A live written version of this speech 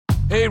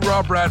Hey,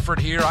 Rob Bradford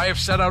here. I have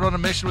set out on a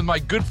mission with my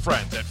good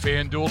friends at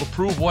FanDuel to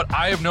prove what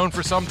I have known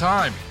for some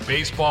time.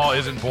 Baseball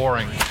isn't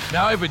boring.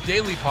 Now I have a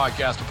daily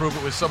podcast to prove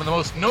it with some of the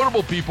most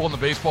notable people in the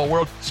baseball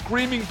world,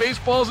 screaming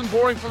baseball isn't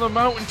boring from the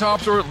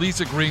mountaintops, or at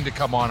least agreeing to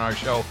come on our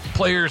show.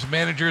 Players,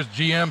 managers,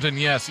 GMs, and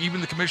yes, even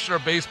the commissioner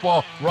of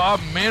baseball, Rob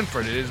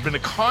Manfred. It has been a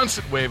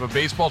constant wave of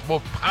baseball's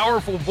most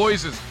powerful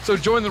voices. So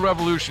join the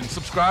revolution.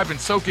 Subscribe and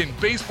soak in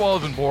Baseball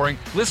Isn't Boring.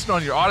 Listen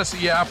on your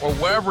Odyssey app or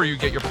wherever you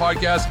get your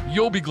podcasts.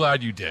 You'll be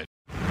glad you did.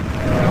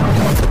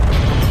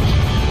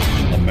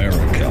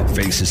 America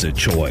faces a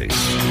choice.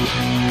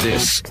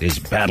 This is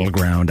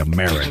Battleground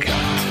America.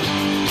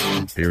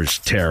 Here's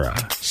Tara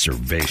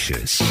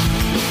Servatius.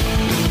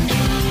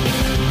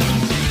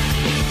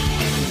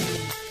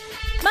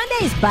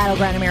 Monday's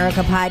Battleground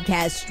America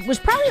podcast was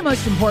probably the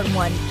most important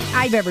one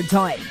I've ever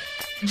done,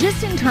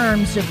 just in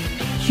terms of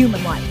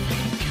human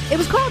life. It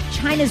was called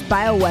China's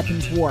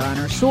Bioweapons War on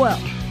Our Soil.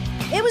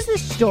 It was the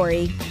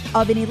story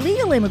of an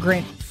illegal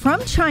immigrant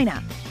from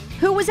China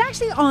who was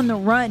actually on the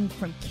run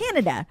from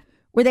Canada,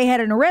 where they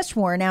had an arrest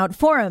warrant out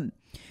for him,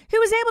 who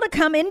was able to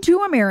come into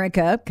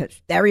America,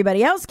 because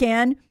everybody else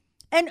can,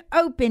 and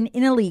open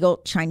an illegal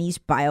Chinese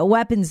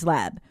bioweapons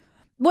lab.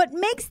 What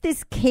makes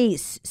this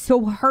case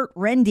so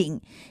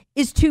heart-rending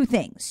is two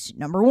things.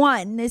 Number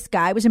one, this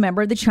guy was a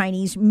member of the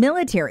Chinese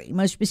military,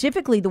 most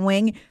specifically the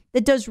wing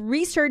that does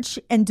research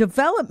and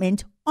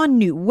development on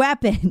new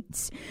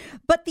weapons.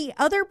 But the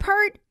other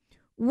part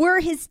were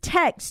his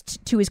texts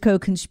to his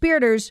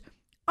co-conspirators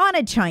on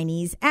a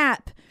Chinese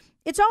app.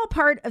 It's all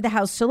part of the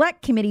House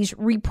Select Committee's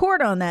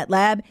report on that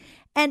lab.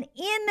 And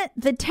in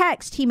the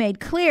text, he made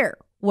clear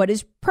what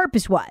his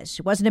purpose was.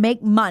 It wasn't to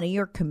make money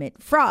or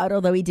commit fraud,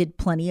 although he did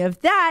plenty of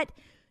that.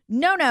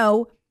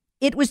 No,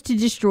 it was to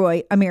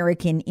destroy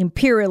American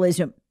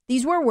imperialism.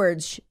 These were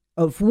words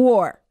of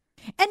war.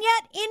 And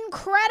yet,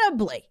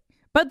 incredibly,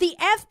 both the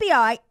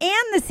FBI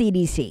and the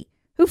CDC,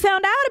 who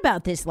found out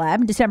about this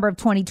lab in December of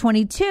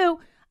 2022,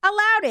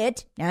 allowed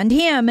it and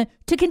him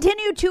to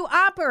continue to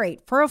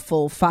operate for a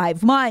full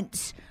 5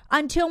 months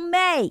until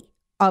May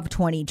of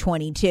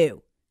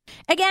 2022.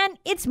 Again,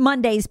 it's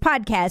Monday's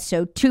podcast,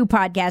 so 2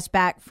 podcasts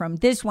back from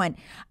this one.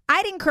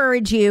 I'd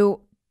encourage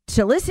you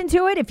to listen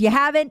to it if you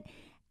haven't,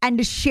 and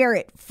to share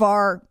it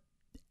far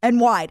and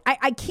wide.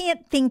 I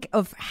can't think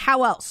of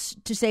how else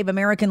to save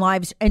American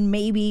lives and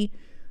maybe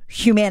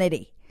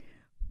humanity,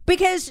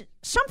 because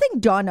something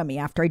dawned on me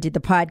after I did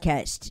the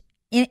podcast,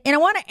 and I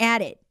want to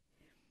add it.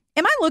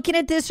 Am I looking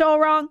at this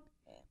all wrong?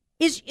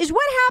 Is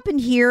what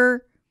happened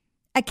here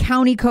a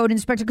county code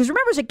inspector? Because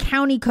remember, it was a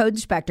county code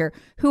inspector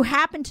who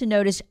happened to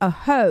notice a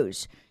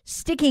hose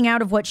sticking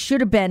out of what should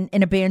have been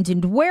an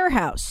abandoned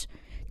warehouse.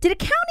 Did a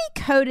county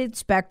code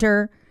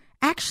inspector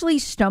actually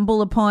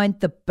stumble upon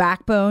the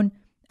backbone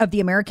of the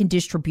American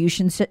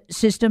distribution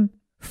system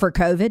for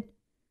COVID?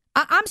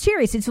 I'm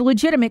serious. It's a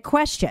legitimate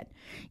question.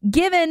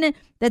 Given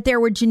that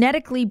there were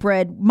genetically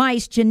bred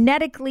mice,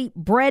 genetically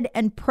bred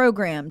and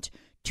programmed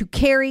to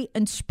carry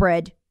and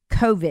spread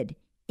COVID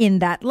in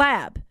that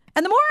lab.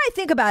 And the more I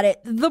think about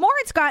it, the more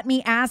it's got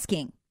me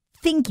asking,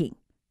 thinking,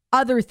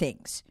 other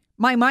things.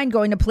 My mind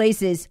going to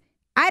places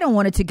I don't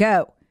want it to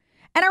go.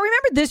 And I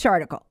remember this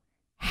article.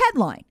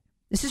 Headline.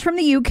 This is from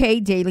the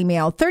UK Daily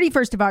Mail,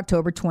 31st of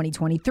October,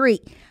 2023.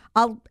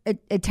 I'll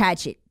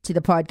attach it to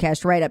the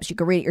podcast write-up so you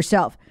can read it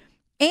yourself.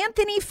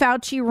 Anthony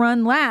Fauci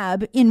run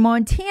lab in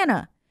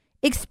Montana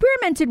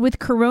experimented with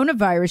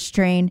coronavirus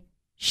strain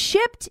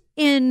shipped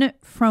in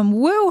from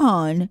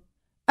Wuhan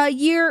a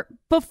year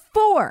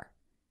before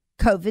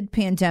COVID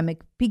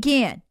pandemic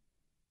began.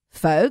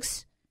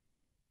 Folks,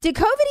 did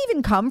COVID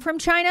even come from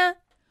China?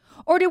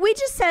 Or did we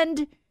just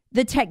send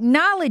the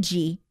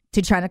technology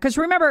to China? Because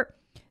remember,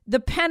 the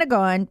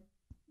Pentagon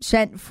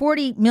sent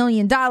 $40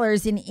 million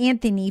in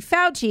Anthony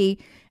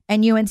Fauci,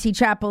 and UNC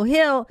Chapel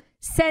Hill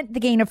sent the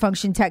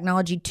gain-of-function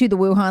technology to the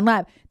Wuhan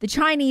lab. The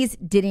Chinese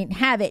didn't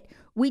have it.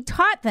 We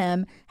taught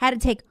them how to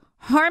take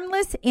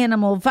harmless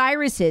animal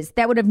viruses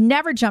that would have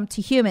never jumped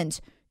to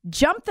humans,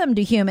 jump them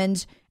to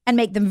humans, and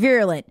make them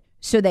virulent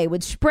so they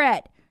would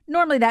spread.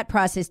 Normally that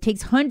process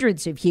takes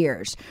hundreds of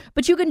years,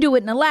 but you can do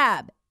it in a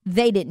lab.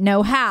 They didn't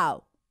know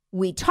how.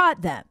 We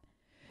taught them.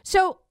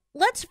 So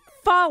let's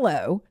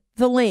follow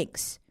the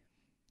links.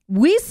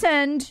 We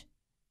send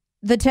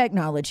the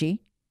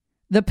technology.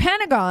 The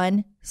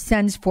Pentagon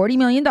sends $40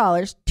 million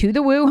to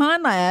the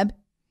Wuhan lab.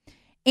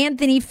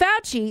 Anthony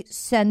Fauci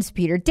sends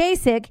Peter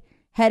Daszak,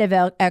 head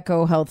of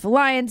Echo Health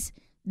Alliance.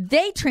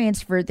 They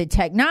transfer the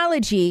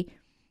technology.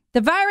 The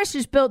virus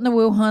is built in the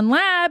Wuhan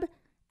lab,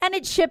 and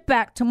it's shipped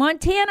back to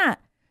Montana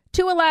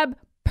to a lab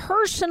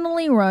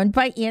personally run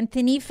by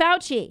Anthony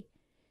Fauci.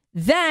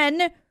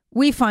 Then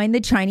we find the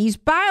Chinese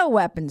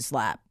bioweapons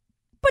lab.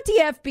 But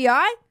the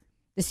FBI,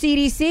 the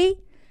CDC,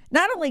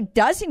 not only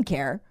doesn't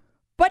care,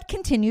 but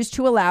continues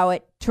to allow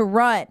it to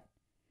run.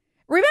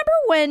 Remember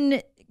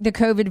when the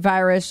COVID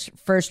virus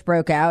first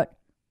broke out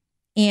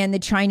and the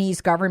Chinese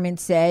government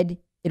said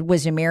it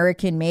was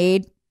American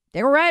made?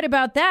 They were right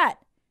about that.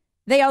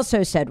 They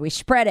also said we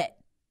spread it.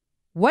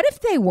 What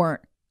if they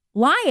weren't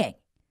lying?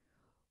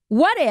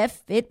 What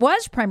if it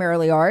was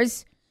primarily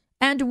ours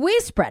and we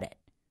spread it?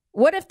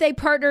 What if they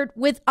partnered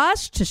with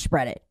us to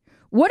spread it?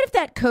 What if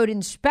that code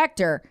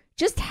inspector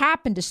just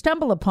happened to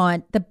stumble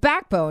upon the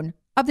backbone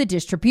of the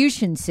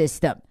distribution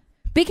system?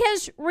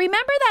 Because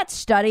remember that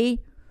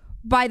study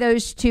by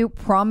those two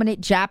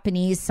prominent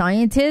Japanese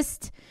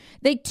scientists?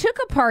 They took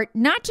apart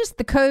not just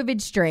the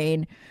COVID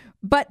strain,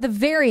 but the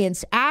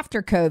variants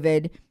after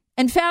COVID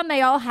and found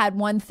they all had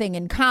one thing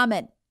in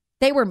common.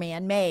 They were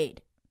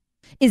man-made.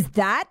 Is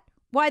that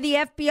why the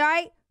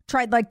FBI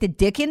tried like the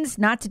Dickens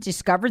not to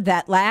discover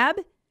that lab?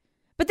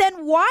 But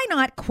then why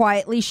not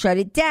quietly shut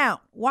it down?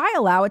 Why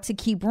allow it to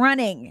keep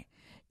running?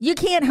 You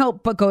can't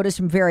help but go to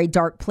some very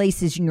dark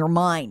places in your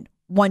mind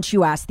once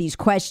you ask these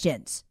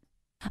questions.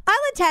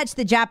 I'll attach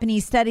the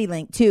Japanese study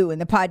link too in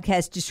the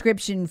podcast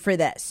description for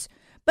this.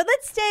 But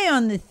let's stay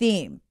on the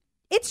theme.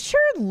 It sure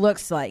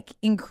looks like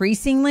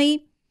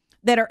increasingly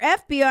that our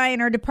FBI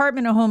and our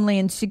Department of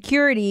Homeland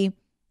Security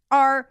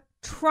are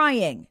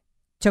trying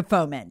to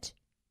foment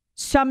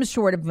some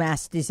sort of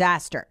mass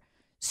disaster,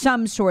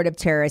 some sort of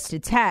terrorist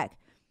attack.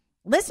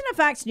 Listen to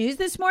Fox News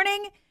this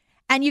morning,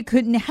 and you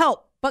couldn't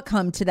help but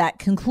come to that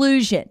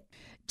conclusion.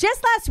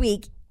 Just last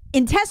week,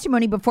 in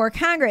testimony before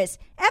Congress,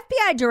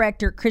 FBI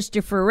Director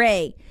Christopher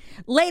Wray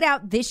laid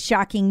out this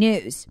shocking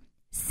news.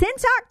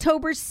 Since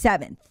October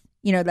 7th,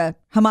 the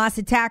Hamas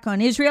attack on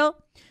Israel,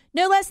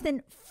 no less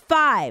than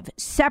 5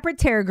 separate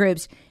terror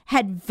groups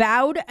had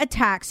vowed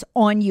attacks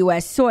on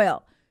U.S.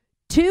 soil.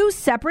 2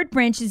 separate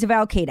branches of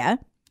Al-Qaeda,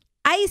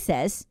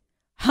 ISIS,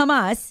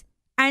 Hamas,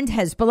 and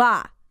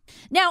Hezbollah.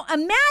 Now,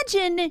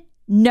 imagine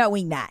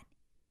knowing that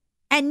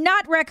and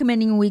not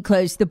recommending we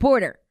close the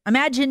border.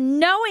 Imagine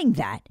knowing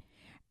that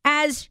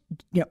as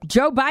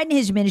Joe Biden,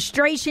 his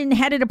administration,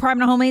 head of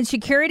Department of Homeland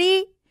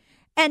Security,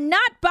 and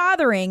not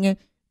bothering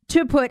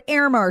to put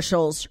air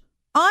marshals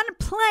on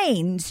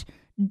planes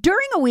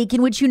during a week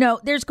in which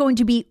there's going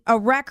to be a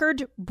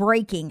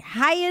record-breaking,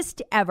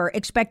 highest ever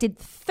expected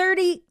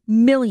 30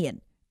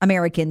 million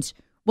Americans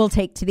will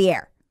take to the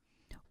air.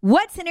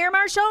 What's an air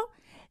marshal?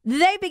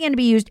 They began to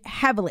be used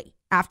heavily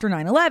after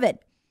 9/11.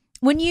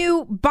 When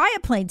you buy a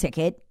plane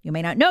ticket, you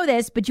may not know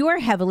this, but you are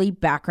heavily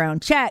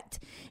background checked.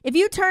 If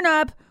you turn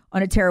up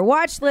on a terror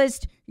watch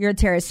list, you're a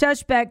terrorist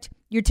suspect,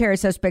 you're terror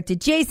suspect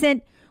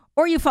adjacent,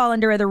 or you fall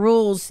under other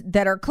rules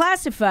that are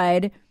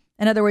classified.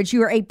 In other words,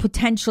 you are a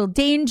potential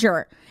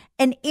danger.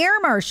 An air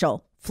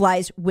marshal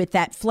flies with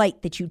that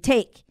flight that you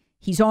take.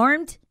 He's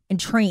armed and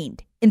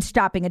trained in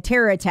stopping a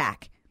terror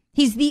attack.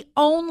 He's the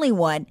only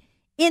one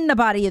in the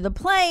body of the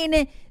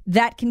plane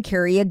that can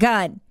carry a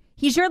gun.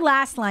 He's your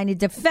last line of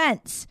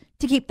defense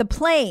to keep the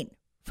plane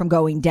from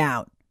going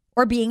down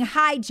or being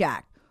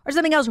hijacked or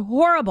something else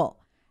horrible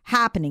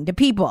happening to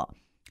people.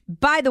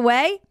 By the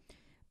way,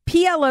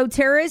 PLO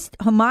terrorists,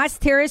 Hamas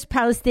terrorists,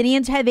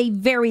 Palestinians have a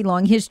very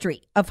long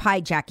history of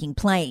hijacking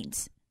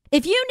planes.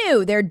 If you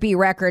knew there'd be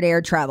record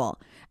air travel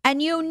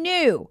and you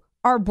knew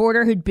our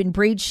border had been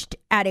breached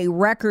at a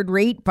record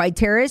rate by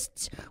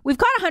terrorists, we've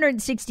caught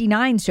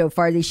 169 so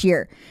far this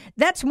year.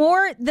 That's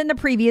more than the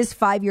previous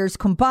 5 years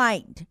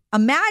combined.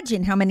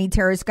 Imagine how many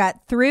terrorists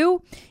got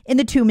through in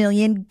the 2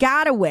 million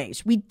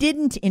gotaways we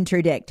didn't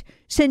interdict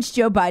since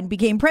Joe Biden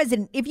became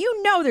president. If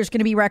you know there's going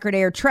to be record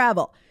air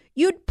travel,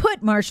 you'd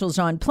put marshals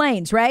on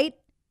planes, right?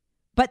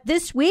 But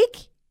this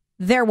week,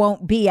 there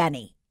won't be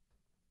any.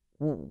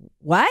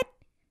 What?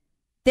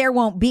 There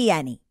won't be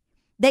any.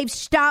 They've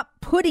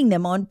stopped putting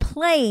them on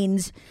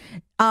planes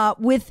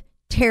with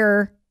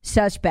terror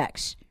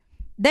suspects.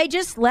 They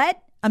just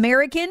let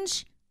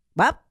Americans,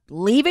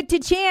 leave it to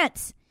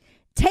chance.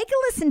 Take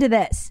a listen to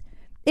this.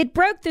 It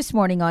broke this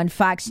morning on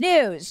Fox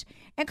News.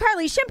 And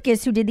Carly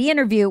Shimkus, who did the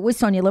interview with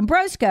Sonia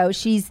Lambrosco,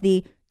 she's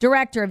the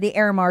director of the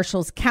Air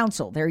Marshals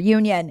Council, their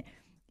union,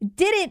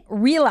 didn't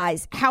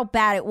realize how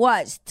bad it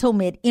was till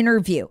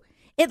mid-interview.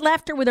 It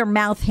left her with her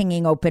mouth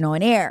hanging open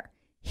on air.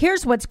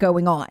 Here's what's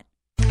going on.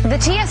 The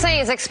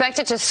TSA is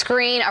expected to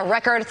screen a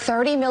record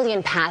 30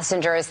 million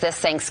passengers this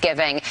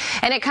Thanksgiving,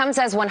 and it comes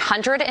as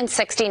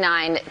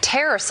 169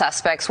 terror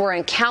suspects were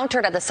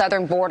encountered at the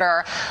southern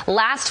border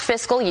last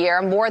fiscal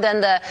year, more than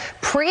the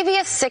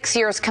previous 6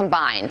 years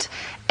combined.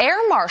 Air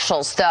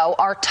marshals, though,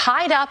 are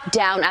tied up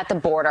down at the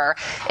border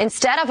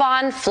instead of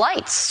on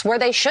flights where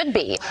they should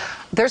be.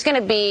 There's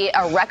going to be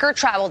a record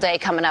travel day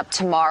coming up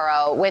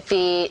tomorrow with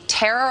the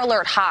terror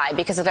alert high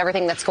because of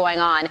everything that's going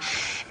on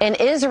in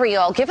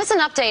Israel. Give us an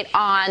update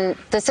on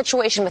the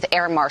situation with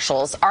air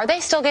marshals. Are they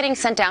still getting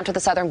sent down to the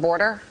southern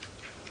border?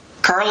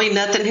 Carly,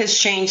 nothing has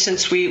changed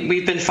since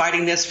we've been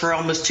fighting this for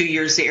almost 2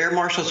 years. The air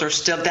marshals are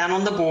still down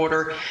on the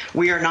border.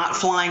 We are not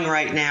flying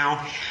right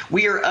now.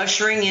 We are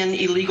ushering in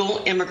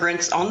illegal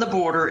immigrants on the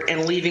border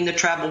and leaving the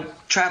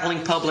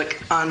traveling public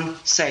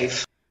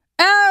unsafe.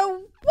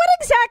 What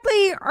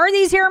exactly are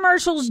these air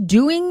marshals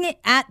doing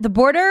at the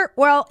border?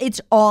 Well,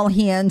 it's all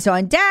hands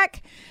on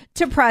deck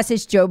to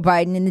process Joe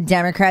Biden and the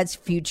Democrats'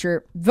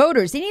 future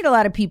voters. They need a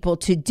lot of people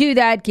to do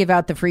that, give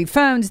out the free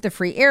phones, the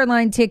free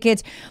airline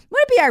tickets.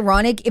 Wouldn't it be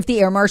ironic if the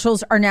air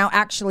marshals are now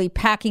actually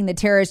packing the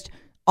terrorists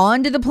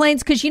onto the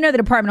planes? Because the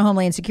Department of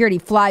Homeland Security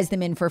flies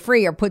them in for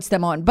free or puts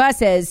them on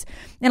buses.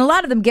 And a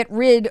lot of them get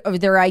rid of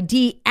their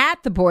ID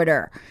at the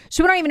border.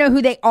 So we don't even know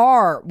who they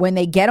are when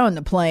they get on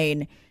the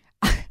plane.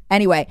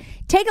 Anyway,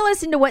 take a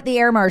listen to what the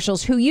air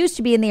marshals who used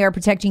to be in the air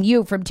protecting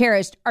you from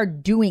terrorists are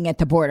doing at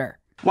the border.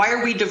 Why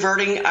are we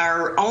diverting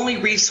our only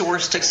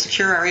resource to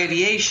secure our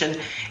aviation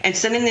and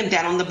sending them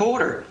down on the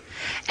border?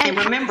 And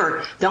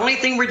remember, the only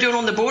thing we're doing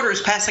on the border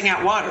is passing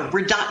out water.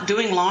 We're not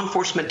doing law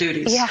enforcement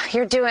duties. Yeah,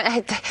 you're doing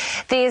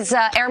these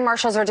air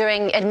marshals are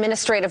doing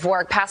administrative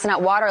work, passing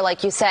out water,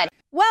 like you said.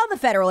 Well, the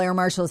federal air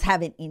marshals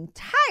haven't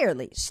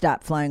entirely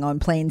stopped flying on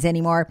planes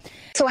anymore.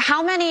 So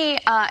how many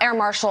air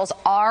marshals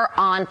are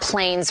on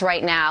planes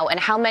right now, and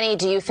how many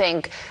do you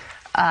think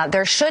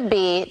there should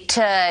be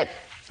to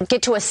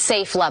get to a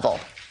safe level?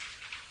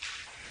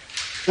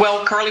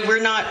 Well, Carly,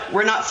 we're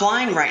not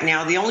flying right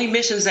now. The only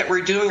missions that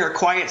we're doing are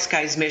Quiet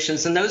Skies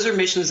missions, and those are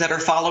missions that are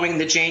following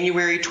the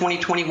January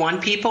 2021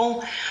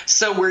 people.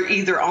 So we're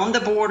either on the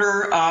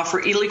border for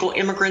illegal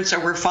immigrants, or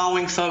we're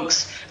following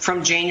folks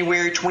from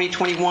January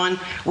 2021.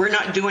 We're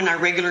not doing our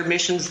regular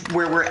missions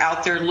where we're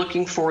out there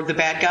looking for the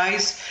bad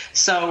guys.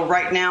 So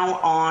right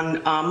now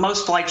on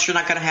most flights, you're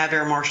not going to have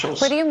air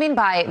marshals. What do you mean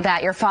by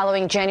that? You're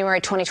following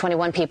January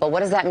 2021 people.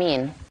 What does that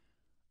mean?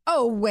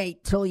 Oh,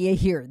 wait till you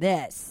hear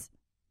this.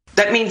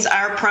 That means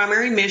our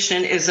primary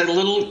mission is a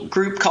little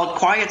group called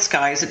Quiet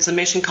Skies. It's a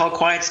mission called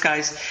Quiet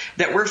Skies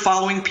that we're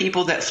following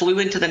people that flew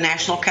into the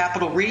National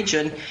Capital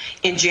Region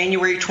in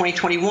January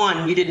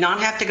 2021. You did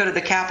not have to go to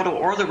the Capitol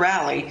or the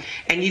rally,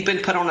 and you've been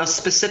put on a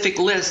specific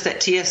list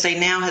that TSA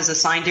now has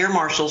assigned air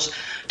marshals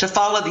to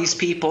follow these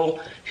people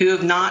who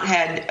have not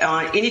had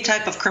any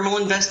type of criminal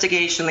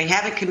investigation. They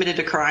haven't committed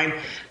a crime,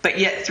 but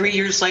yet 3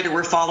 years later,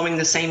 we're following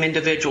the same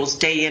individuals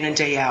day in and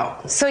day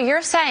out. So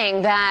you're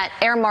saying that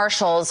air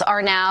marshals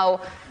are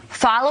now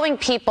following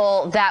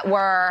people that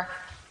were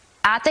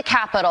at the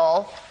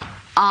Capitol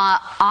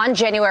on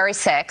January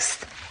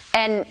 6th,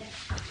 and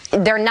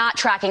they're not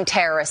tracking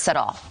terrorists at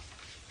all?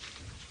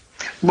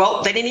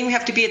 Well, they didn't even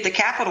have to be at the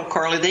Capitol,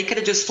 Carly. They could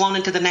have just flown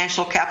into the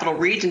National Capital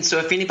Region. So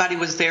if anybody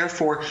was there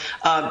for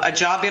a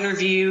job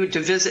interview, to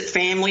visit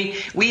family,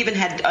 we even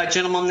had a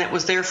gentleman that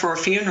was there for a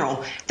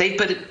funeral. They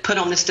put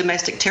on this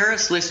domestic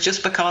terrorist list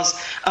just because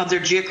of their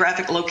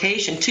geographic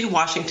location to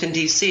Washington,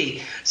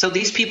 D.C. So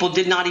these people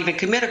did not even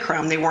commit a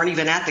crime. They weren't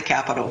even at the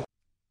Capitol.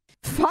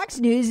 Fox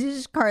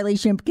News' Carly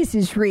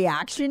Shimkus'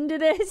 reaction to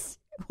this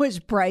was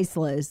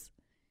priceless.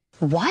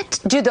 What?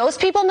 Do those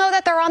people know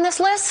that they're on this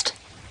list?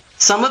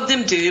 Some of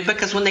them do,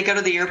 because when they go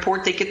to the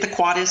airport, they get the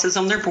Quadis's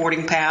on their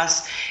boarding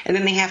pass, and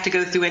then they have to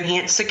go through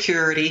enhanced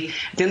security.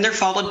 Then they're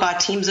followed by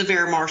teams of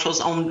air marshals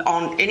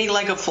on any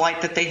leg of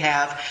flight that they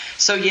have.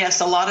 So,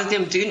 yes, a lot of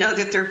them do know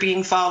that they're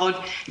being followed,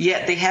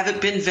 yet they haven't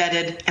been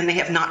vetted, and they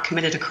have not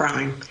committed a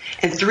crime.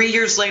 And 3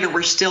 years later,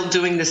 we're still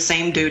doing the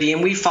same duty,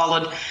 and we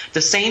followed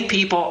the same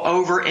people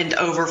over and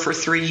over for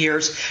 3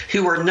 years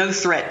who are no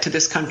threat to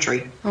this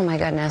country. Oh, my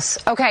goodness.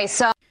 Okay,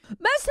 so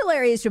most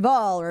hilarious of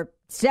all, or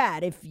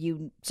sad if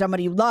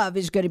somebody you love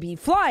is going to be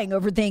flying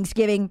over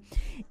Thanksgiving,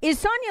 is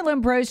Sonia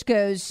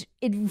Lambrosco's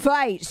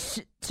advice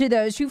to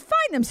those who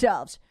find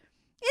themselves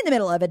in the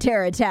middle of a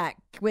terror attack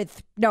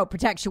with no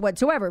protection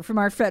whatsoever from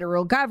our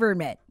federal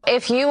government.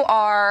 If you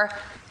are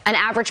an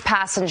average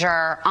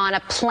passenger on a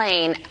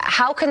plane,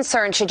 how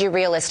concerned should you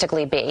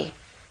realistically be?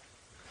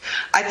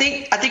 I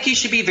think you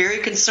should be very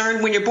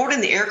concerned when you're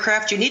boarding the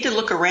aircraft. You need to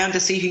look around to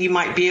see who you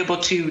might be able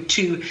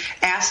to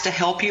ask to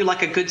help you,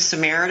 like a good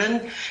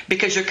Samaritan,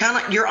 because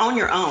you're on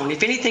your own.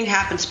 If anything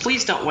happens,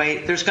 please don't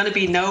wait. There's going to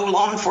be no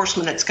law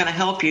enforcement that's going to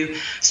help you.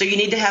 So you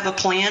need to have a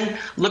plan.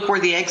 Look where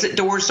the exit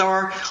doors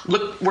are.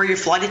 Look where your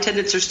flight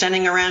attendants are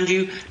standing around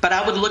you. But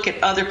I would look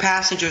at other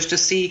passengers to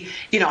see,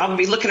 I would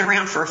be looking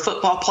around for a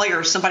football player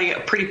or somebody,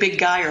 a pretty big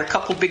guy or a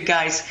couple big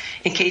guys,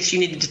 in case you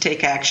needed to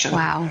take action.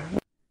 Wow.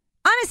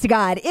 Honest to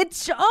God,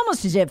 it's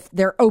almost as if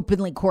they're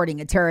openly courting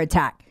a terror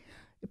attack,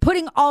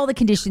 putting all the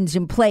conditions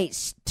in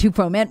place to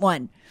foment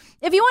one.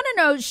 If you want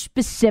to know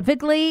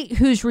specifically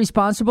who's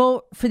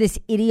responsible for this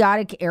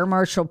idiotic air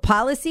marshal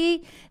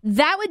policy,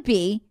 that would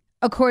be,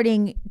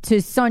 according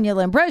to Sonia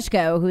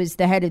Lambrosco, who is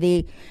the head of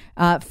the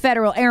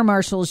Federal Air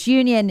Marshals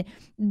Union,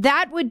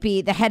 that would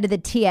be the head of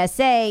the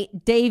TSA,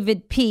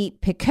 David P.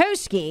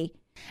 Pekoski,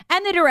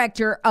 and the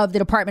director of the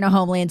Department of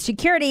Homeland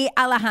Security,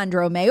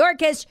 Alejandro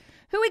Mayorkas,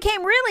 who we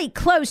came really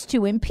close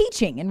to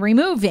impeaching and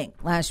removing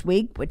last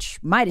week, which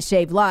might have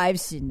saved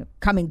lives in the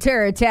coming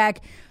terror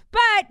attack.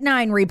 But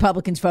 9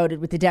 Republicans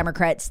voted with the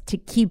Democrats to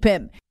keep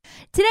him.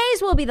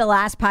 Today's will be the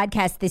last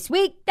podcast this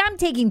week. I'm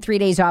taking 3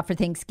 days off for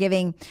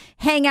Thanksgiving,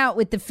 hang out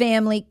with the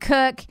family,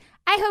 cook.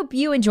 I hope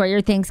you enjoy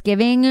your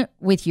Thanksgiving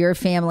with your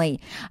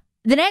family.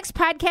 The next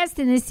podcast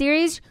in this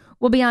series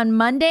will be on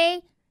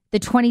Monday, the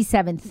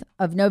 27th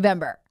of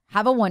November.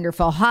 Have a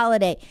wonderful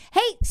holiday.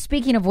 Hey,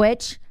 speaking of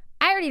which,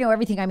 I already know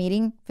everything I'm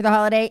eating for the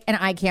holiday, and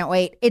I can't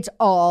wait. It's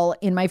all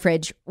in my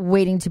fridge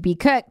waiting to be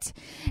cooked.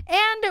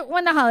 And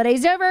when the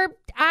holiday's over,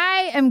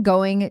 I am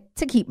going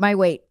to keep my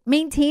weight,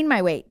 maintain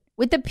my weight,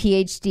 with the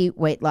PhD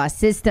weight loss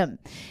system.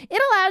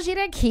 It allows you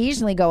to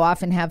occasionally go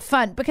off and have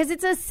fun because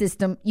it's a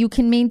system you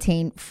can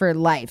maintain for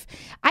life.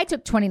 I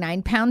took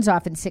 29 pounds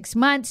off in 6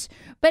 months,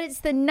 but it's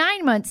the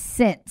 9 months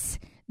since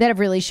that have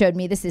really showed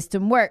me the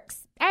system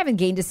works. I haven't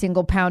gained a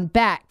single pound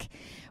back.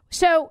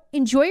 So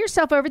enjoy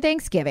yourself over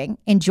Thanksgiving,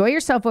 enjoy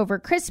yourself over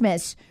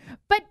Christmas,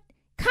 but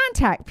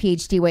contact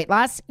PhD Weight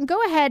Loss and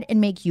go ahead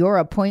and make your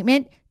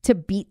appointment to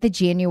beat the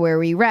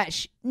January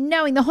rush,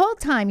 knowing the whole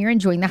time you're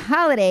enjoying the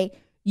holiday,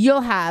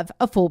 you'll have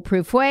a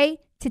foolproof way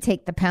to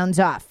take the pounds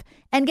off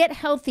and get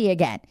healthy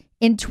again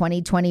in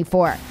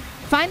 2024.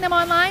 Find them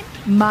online,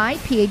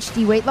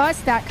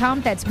 myphdweightloss.com.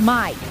 That's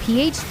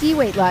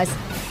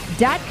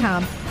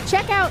myphdweightloss.com.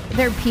 Check out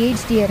their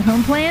PhD at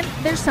Home plan.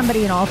 There's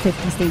somebody in all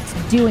 50 states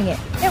doing it.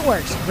 It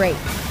works great.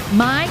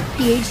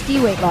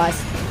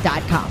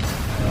 myphdweightloss.com.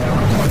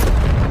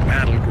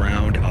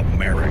 Battleground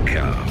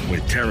America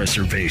with Tara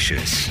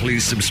Servatius.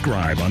 Please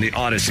subscribe on the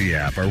Odyssey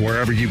app or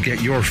wherever you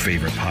get your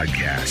favorite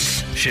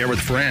podcasts. Share with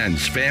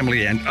friends,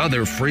 family, and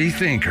other free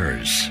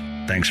thinkers.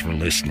 Thanks for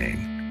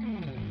listening.